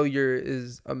of failure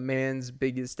is a man's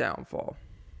biggest downfall.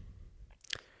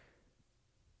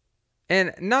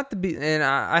 And not to be, and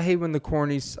I hate when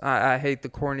I hate the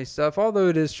corny stuff. Although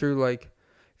it is true, like,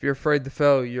 if you're afraid to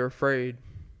fail, you're afraid.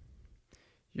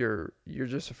 You're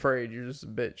just afraid. You're just a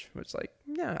bitch. It's like,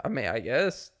 yeah, I mean, I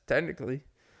guess technically.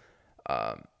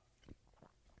 I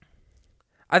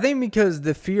think because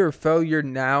the fear of failure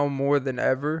now more than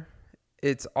ever,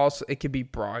 it could be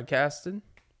broadcasted.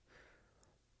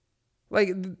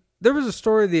 Like, there was a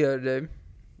story the other day,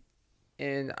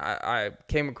 and I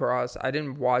came across, I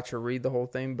didn't watch or read the whole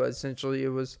thing, but essentially it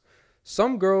was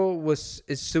some girl is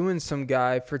suing some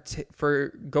guy for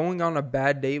going on a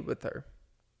bad date with her.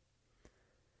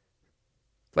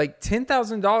 Like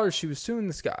 $10,000 she was suing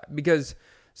this guy because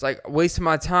it's like wasting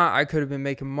my time. I could have been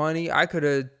making money. I could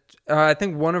have, I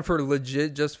think one of her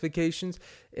legit justifications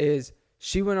is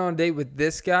she went on a date with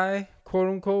this guy, quote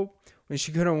unquote, when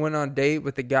she could have went on a date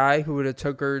with the guy who would have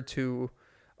took her to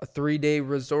a 3-day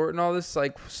resort and all this.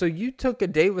 Like, so you took a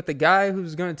date with the guy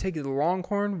who's going to take you to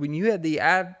Longhorn when you had the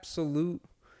absolute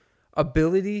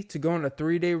ability to go on a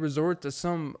 3-day resort to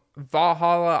some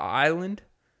Valhalla island,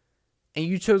 and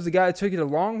you chose the guy who took you to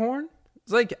Longhorn?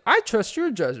 It's like, I trust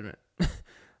your judgment.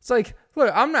 It's like,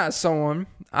 look, I'm not someone,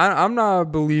 I'm not a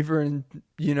believer in,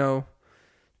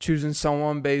 choosing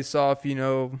someone based off,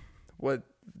 what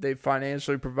they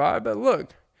financially provide. But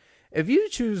look, if you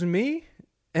choose me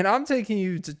and I'm taking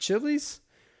you to Chili's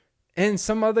and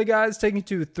some other guy's taking you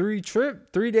to a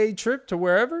 3-day trip to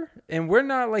wherever, and we're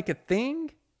not like a thing,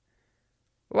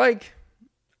 like,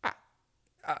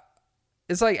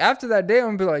 it's like after that day, I'm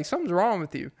gonna be like, something's wrong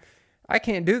with you. I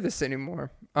can't do this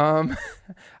anymore. I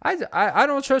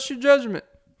don't trust your judgment.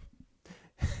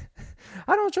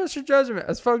 I don't trust your judgment.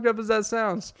 As fucked up as that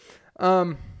sounds.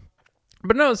 But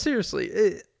no, seriously,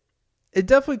 it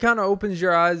definitely kind of opens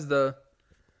your eyes. The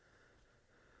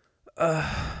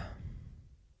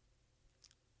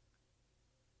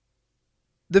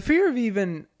fear of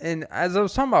even, and as I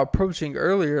was talking about approaching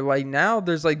earlier, like now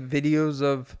there's like videos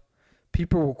of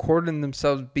people recording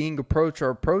themselves being approached or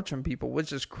approaching people,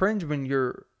 which is cringe when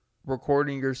you're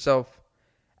recording yourself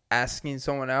asking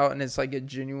someone out and it's like a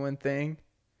genuine thing.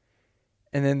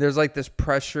 And then there's like this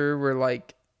pressure where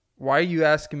like, why are you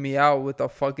asking me out with a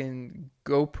fucking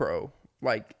GoPro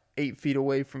like 8 feet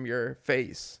away from your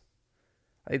face?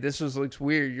 Like, this just looks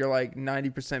weird. You're like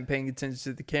 90% paying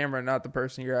attention to the camera, not the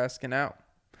person you're asking out.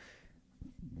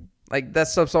 Like, that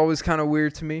stuff's always kind of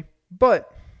weird to me.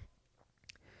 But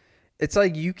it's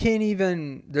like you can't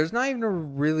even, there's not even a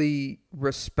really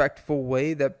respectful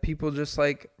way that people just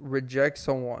like reject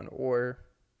someone or,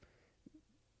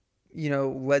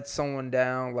 let someone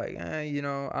down. Like, I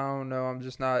don't know. I'm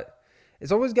just not,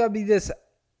 it's always got to be this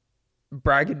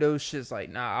braggadocious, like,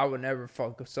 nah, I would never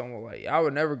fuck with someone, like, I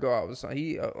would never go out with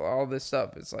someone. All this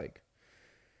stuff. It's like,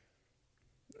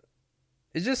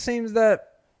 it just seems that,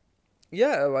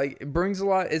 yeah, like, it brings a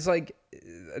lot. It's like,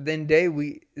 then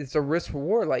it's a risk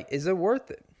reward. Like, is it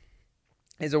worth it?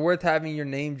 Is it worth having your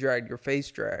name dragged, your face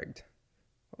dragged?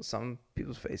 Well, some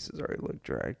people's faces already look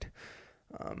dragged.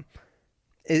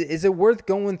 Is it worth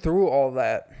going through all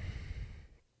that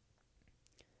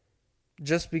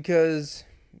just because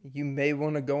you may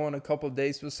want to go on a couple of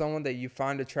dates with someone that you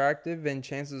find attractive, and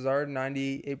chances are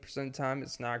 98% of the time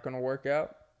it's not going to work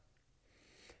out?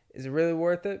 Is it really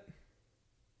worth it?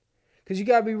 Because you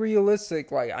got to be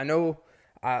realistic. Like, I know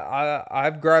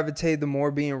I've gravitated to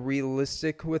more being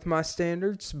realistic with my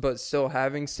standards, but still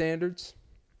having standards.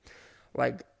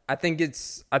 Like I think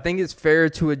it's fair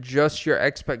to adjust your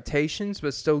expectations,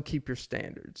 but still keep your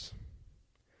standards.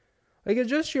 Like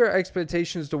adjust your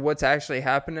expectations to what's actually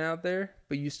happening out there,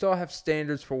 but you still have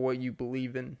standards for what you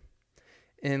believe in.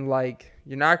 And like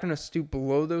you're not gonna stoop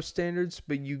below those standards,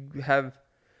 but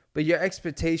your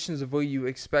expectations of what you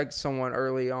expect someone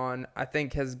early on, I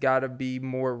think has gotta be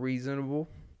more reasonable.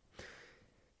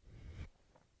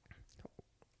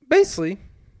 Basically,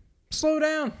 slow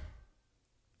down.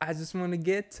 I just want to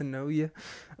get to know you.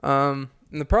 And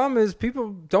the problem is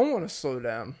people don't want to slow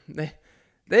down. They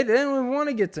don't want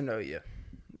to get to know you.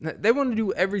 They want to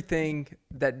do everything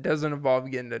that doesn't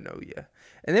involve getting to know you.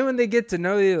 And then when they get to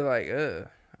know you, they're like,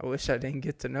 I wish I didn't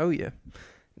get to know you.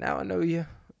 Now I know you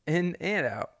in and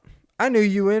out. I knew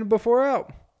you in before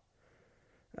out.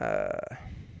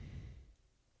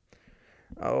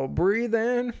 Breathe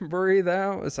in, breathe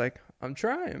out. It's like, I'm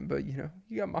trying, but you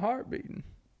got my heart beating.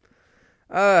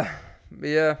 But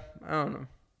yeah, I don't know.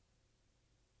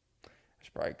 I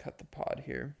should probably cut the pod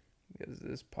here because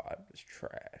this pod is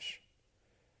trash.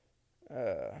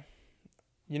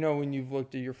 When you've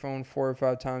looked at your phone 4 or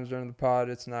 5 times during the pod,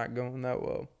 it's not going that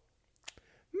well.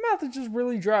 My mouth is just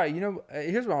really dry.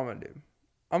 Here's what I'm going to do.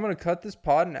 I'm going to cut this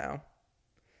pod now.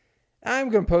 I'm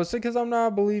going to post it because I'm not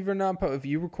a believer. If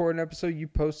you record an episode, you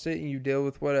post it and you deal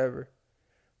with whatever.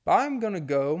 But I'm going to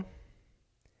go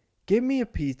get me a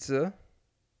pizza,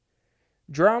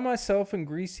 drown myself in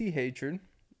greasy hatred,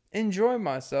 enjoy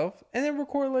myself, and then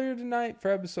record later tonight for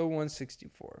episode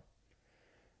 164.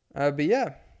 But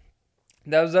yeah,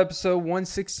 that was episode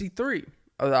 163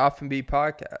 of the Off and Beat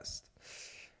podcast.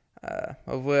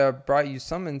 Hopefully I brought you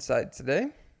some insight today,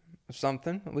 or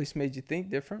something, at least made you think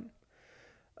different.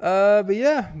 But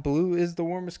yeah, blue is the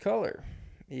warmest color,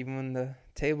 even when the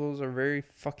tables are very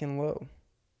fucking low.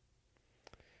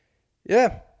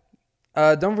 Yeah.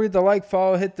 Don't forget to like,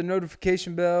 follow, hit the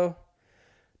notification bell.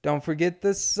 Don't forget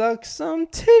to suck some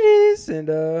titties.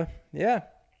 And yeah.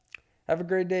 Have a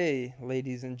great day,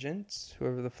 ladies and gents.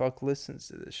 Whoever the fuck listens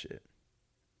to this shit.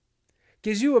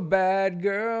 'Cause you a bad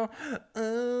girl.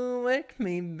 Oh, wake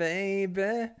me,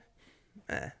 baby.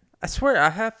 I swear, I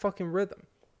have fucking rhythm.